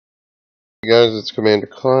Hey guys, it's Commander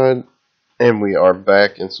Clyde, and we are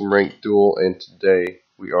back in some ranked duel, and today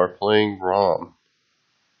we are playing Rama.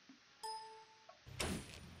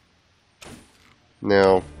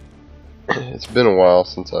 Now, it's been a while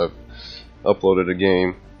since I've uploaded a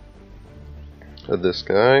game of this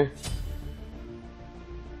guy,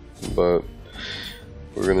 but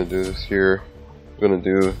we're gonna do this here. We're gonna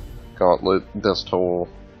do Gauntlet, Dust Toll,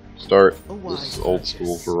 start. This is old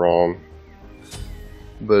school for Rama,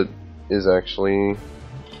 but is actually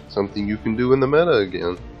something you can do in the meta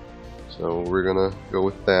again. So we're gonna go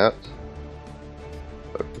with that.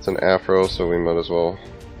 It's an Afro, so we might as well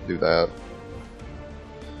do that.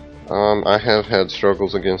 I have had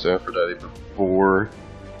struggles against Aphrodite before,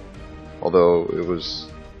 although it was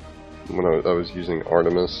when I was using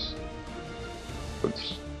Artemis, which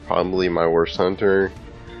is probably my worst hunter,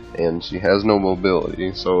 and she has no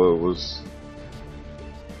mobility, so it was,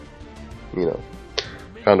 you know,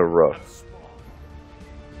 kind of rough.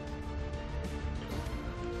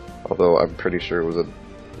 Although I'm pretty sure it was a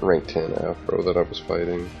rank 10 Afro that I was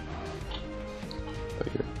fighting.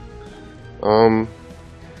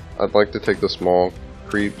 I'd like to take the small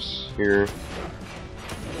creeps here.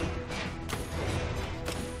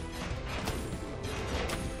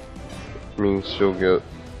 Means she'll get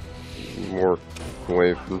more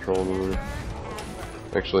wave control than me.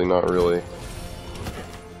 Actually, not really.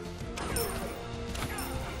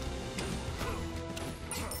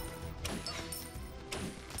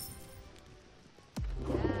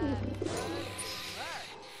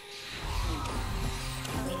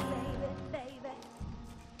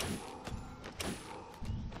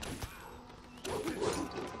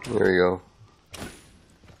 There you go.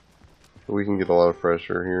 We can get a lot of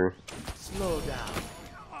pressure here. Slow down.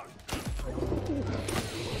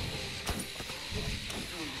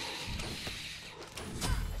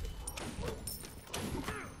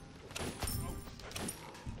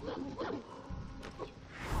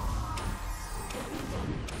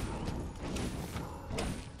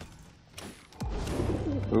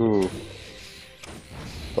 Ooh.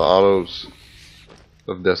 The autos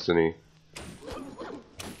of destiny.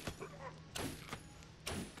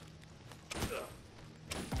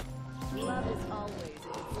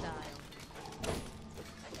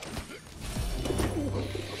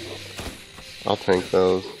 I'll tank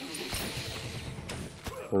those.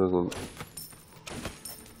 That doesn't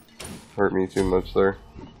hurt me too much there.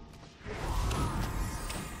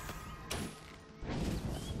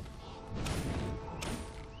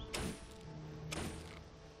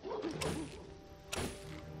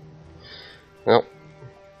 Well,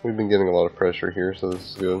 we've been getting a lot of pressure here, so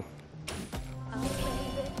this is good.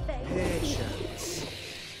 Patience.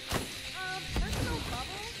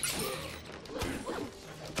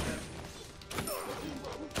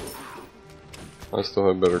 I still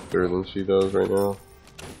have better clear than she does right now.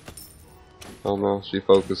 Oh no, she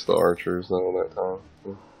focused the archers though that time.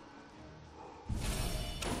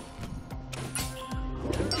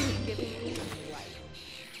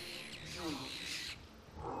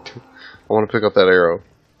 I want to pick up that arrow.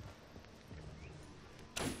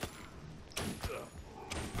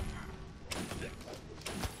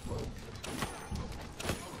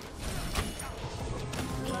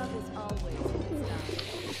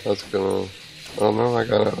 That's gonna... Oh no, I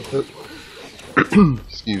got out of it.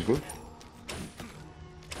 Excuse me.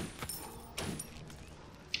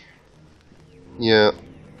 Yeah,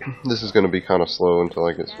 this is gonna be kind of slow until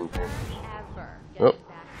I get some... Oh.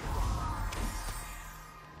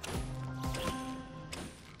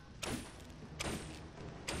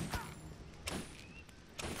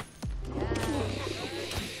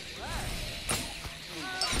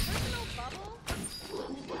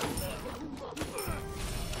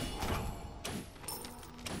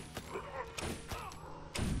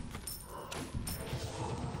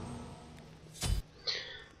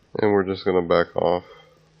 And we're just gonna back off.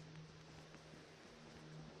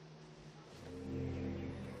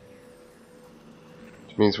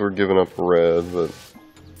 Which means we're giving up red, but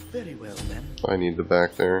Very well then. I need the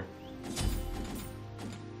back there.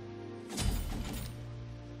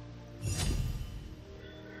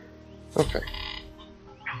 Okay.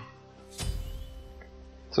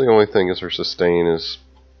 So the only thing is her sustain is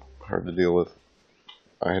hard to deal with.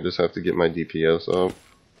 I just have to get my DPS up.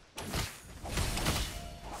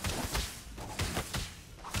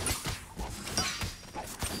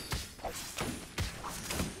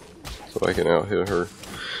 So I can out-hit her.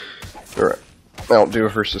 Or outdo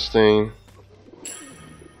her sustain.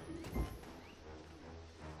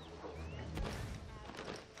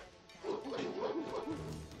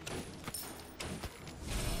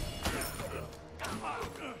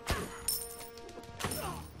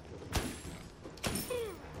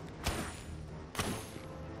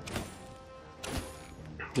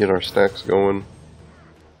 Get our stacks going.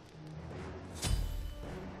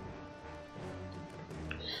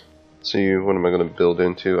 See, what am I going to build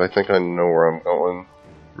into? I think I know where I'm going.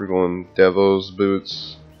 We're going Devo's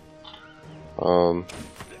boots.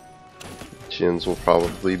 Chins will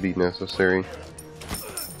probably be necessary.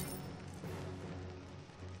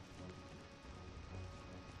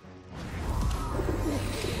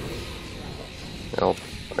 Help.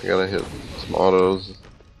 I gotta hit some autos.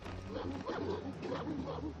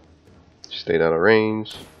 Stayed out of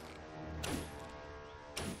range.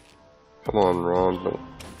 Come on, Ron. Don't.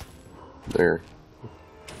 There.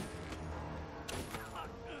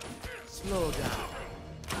 Slow down.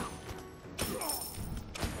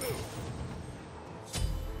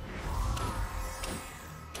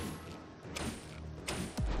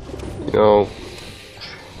 You know,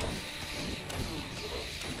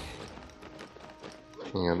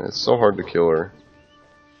 man, it's so hard to kill her.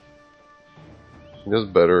 She does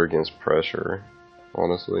better against pressure,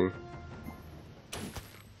 honestly.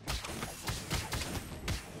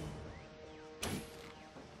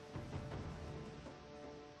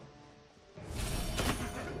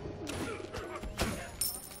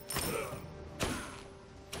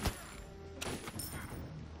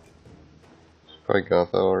 I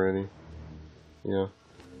got that already. Yeah.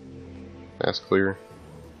 Fast clear.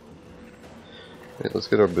 Hey, let's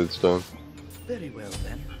get our boots done. Very well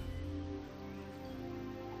then.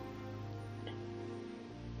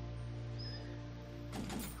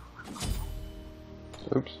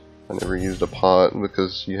 Oops. I never used a pot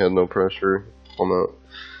because she had no pressure on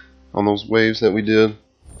those waves that we did.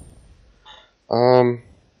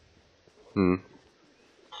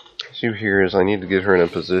 Issue here is I need to get her in a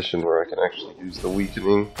position where I can actually use the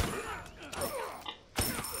weakening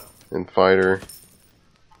and fight her.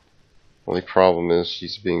 Only problem is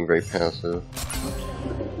she's being very passive.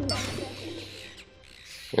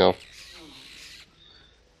 Yeah.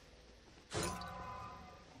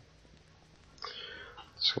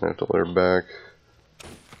 Just gonna have to let her back.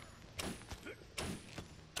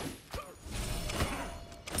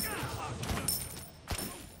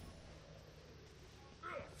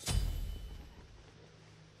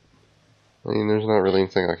 I mean, there's not really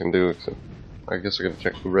anything I can do except I guess I gotta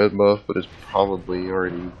check the red buff, but it's probably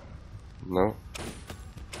already no.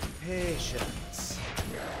 Patience.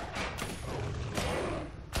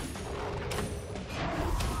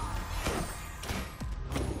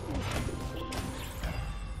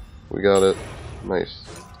 We got it. Nice.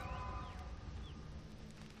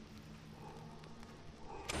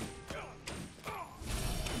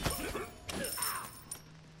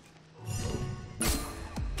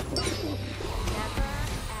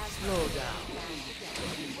 Slow down.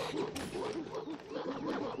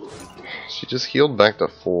 She just healed back to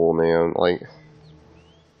full, man. Like,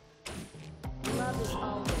 Love is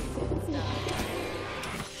always in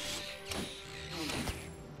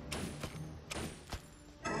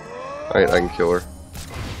style. alright, I can kill her.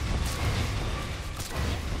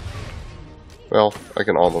 Well, I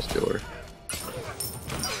can almost kill her.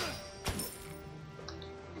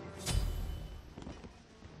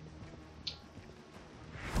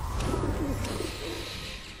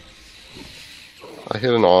 I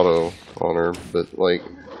hit an auto on her, but like,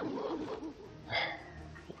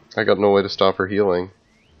 I got no way to stop her healing.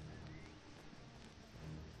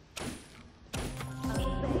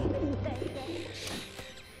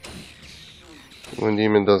 Wind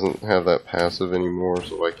Demon doesn't have that passive anymore,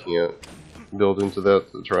 so I can't build into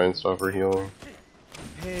that to try and stop her healing.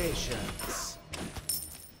 Patience.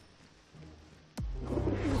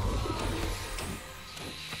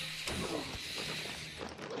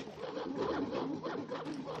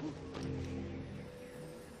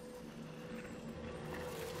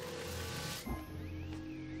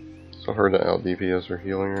 So hard to out DPS her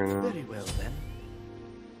healing right now. Very well then.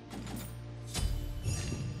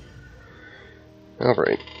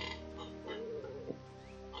 Alright.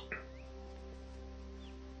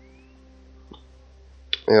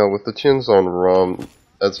 Yeah, with the chins on Rum,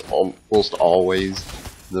 that's almost always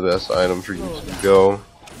the best item for you to go.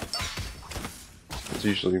 It's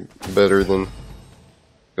usually better than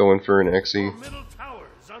going for an Exi. Middle tower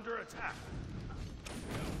is under attack.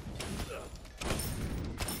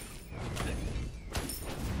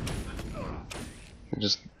 It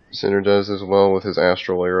just synergizes well with his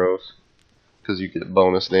astral arrows, because you get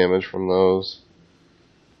bonus damage from those.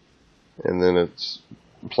 And then it's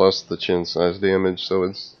plus the chin size damage, so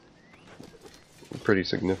it's pretty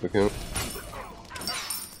significant.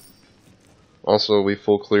 Also, we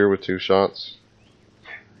full clear with 2 shots.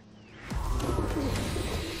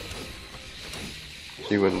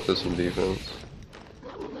 She went into some defense.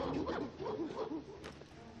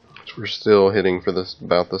 We're still hitting for this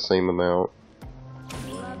about the same amount.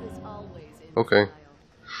 Love is always in Okay. style.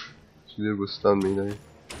 She did withstun me there.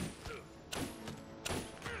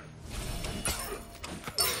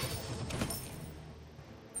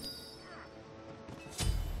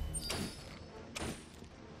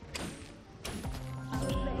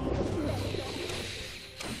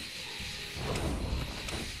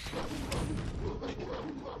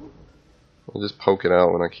 I'll just poke it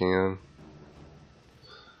out when I can.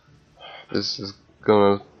 This is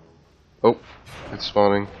gonna... Oh, it's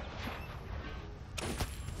spawning.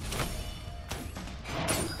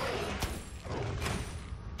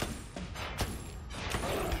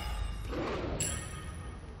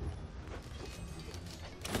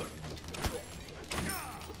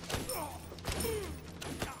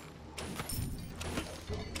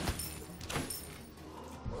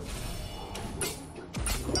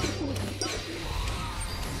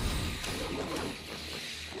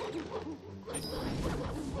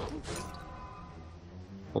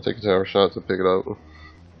 I'll take a tower shot to pick it up.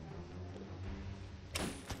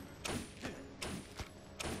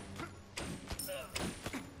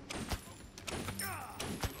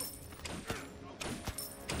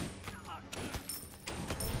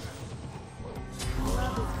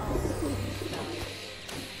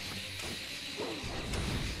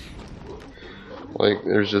 Like,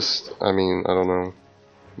 there's just, I mean, I don't know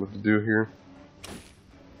what to do here.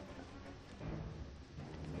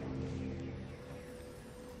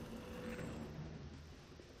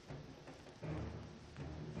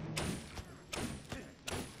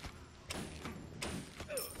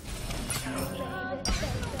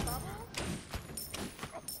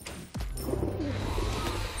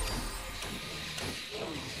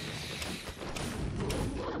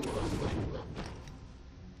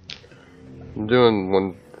 I'm doing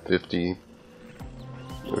 150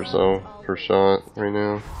 or so per shot right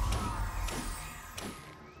now.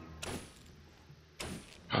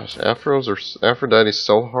 Gosh, Aphrodite's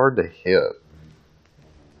so hard to hit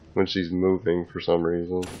when she's moving for some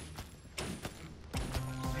reason.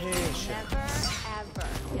 Patience. Never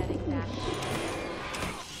ever getting back.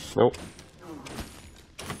 Nope.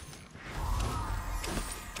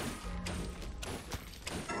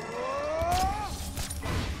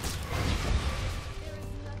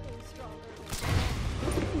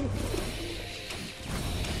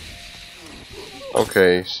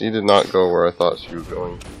 Okay, she did not go where I thought she was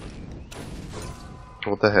going.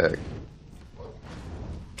 What the heck?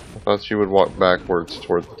 I thought she would walk backwards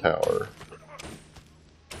toward the tower.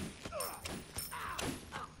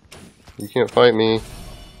 You can't fight me.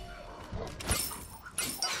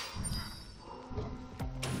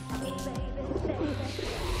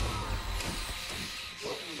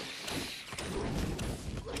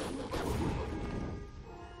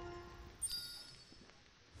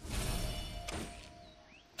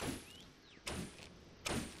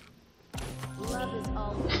 Love is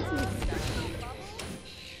always in style.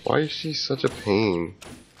 Why is she such a pain?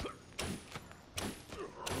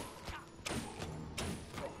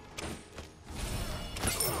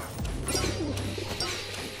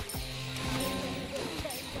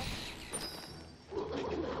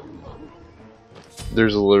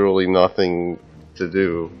 There's literally nothing to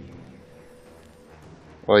do.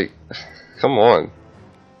 Like, come on.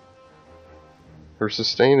 Her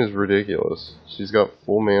sustain is ridiculous. She's got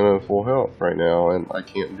full mana and full health right now, and I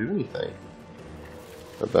can't do anything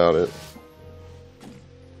about it.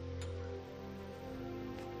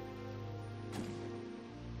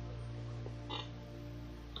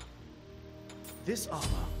 This armor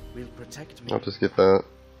will protect me. I'll just get that.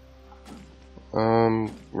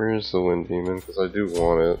 Where's the Wind Demon? Because I do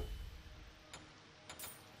want it.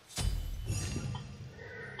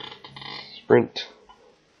 Sprint.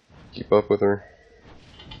 Keep up with her.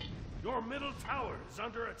 Your middle tower is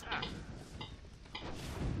under attack.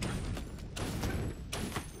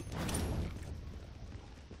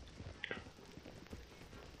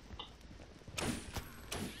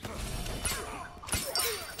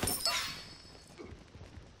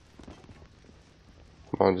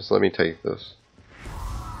 Come on, just let me take this.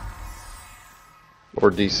 Or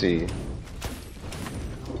DC.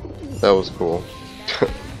 That was cool.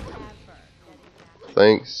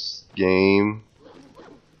 Thanks, game.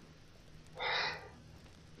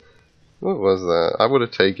 What was that? I would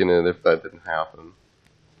have taken it if that didn't happen.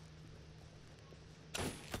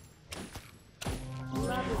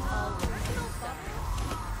 Love is always in style.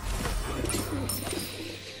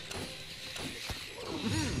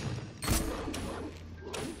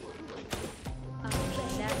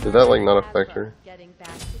 Did that like not affect her? Getting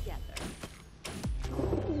back together.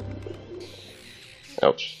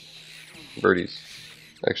 Ouch. Birdies.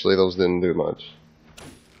 Actually, those didn't do much.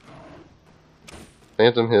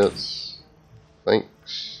 Phantom hits.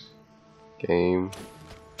 Thanks, game.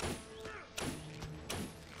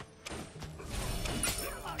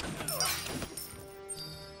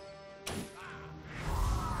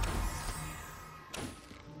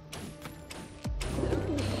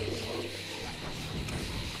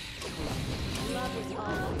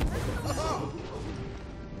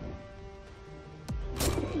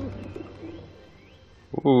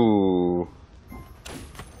 Ooh.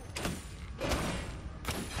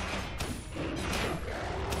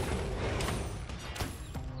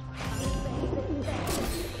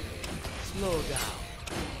 Slow down.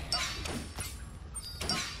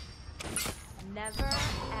 Never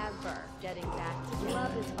ever getting back to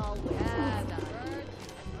love is always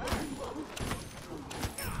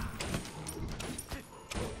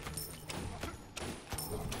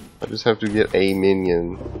I just have to get a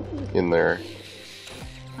minion in there.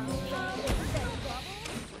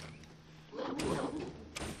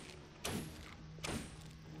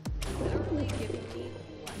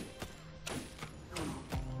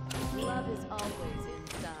 love is always in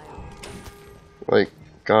style. Like,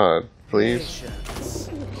 God, please. Patience.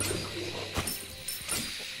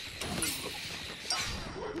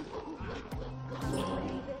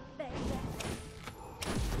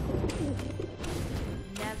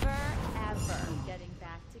 Never ever getting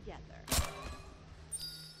back together.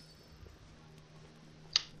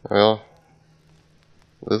 Well,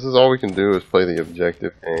 this is all we can do is play the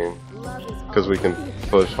objective game. Love is Because we can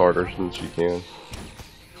push harder than she can.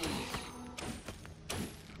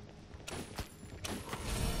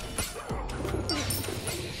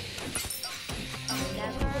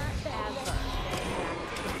 never ever.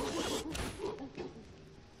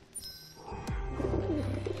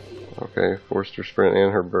 Okay, forced her sprint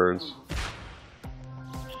and her birds.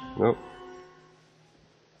 Nope.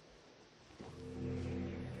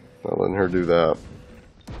 Not letting her do that.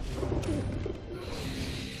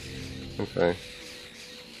 Okay.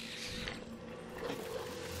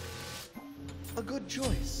 A good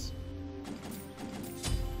choice.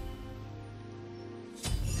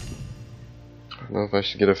 I don't know if I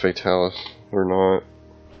should get a Fatalis or not.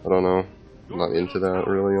 I don't know. I'm not into that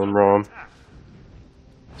really on Rom.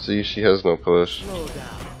 See, she has no push. Slow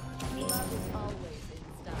down. Love is always in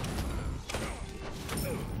style.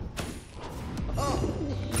 Oh,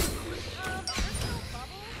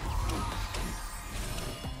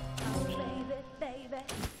 baby, baby.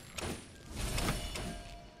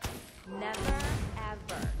 Never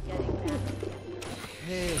ever getting back together.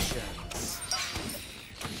 Patience.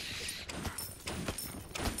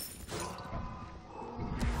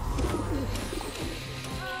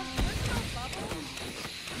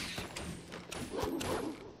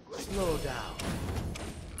 Slow down.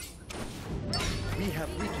 We have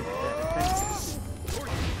weakened their defenses. Your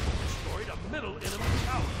team destroyed a middle enemy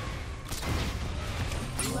tower.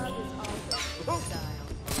 Love is always in style.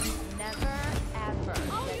 Never ever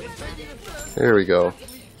getting back together. There we go.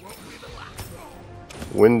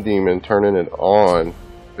 Wind Demon turning it on,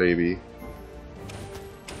 baby.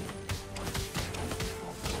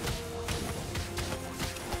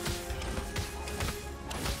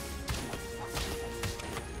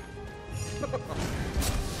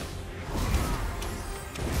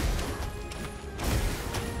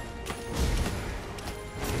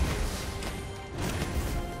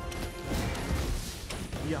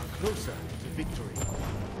 We are closer to victory.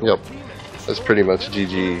 Yep. That's pretty much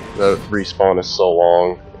GG. That respawn is so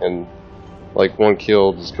long, and like one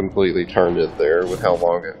kill just completely turned it there with how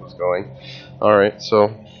long it was going. Alright, so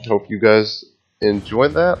hope you guys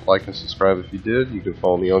enjoyed that. Like and subscribe if you did. You can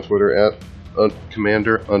follow me on Twitter at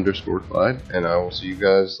commander_Clyde, and I will see you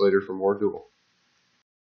guys later for more Duel.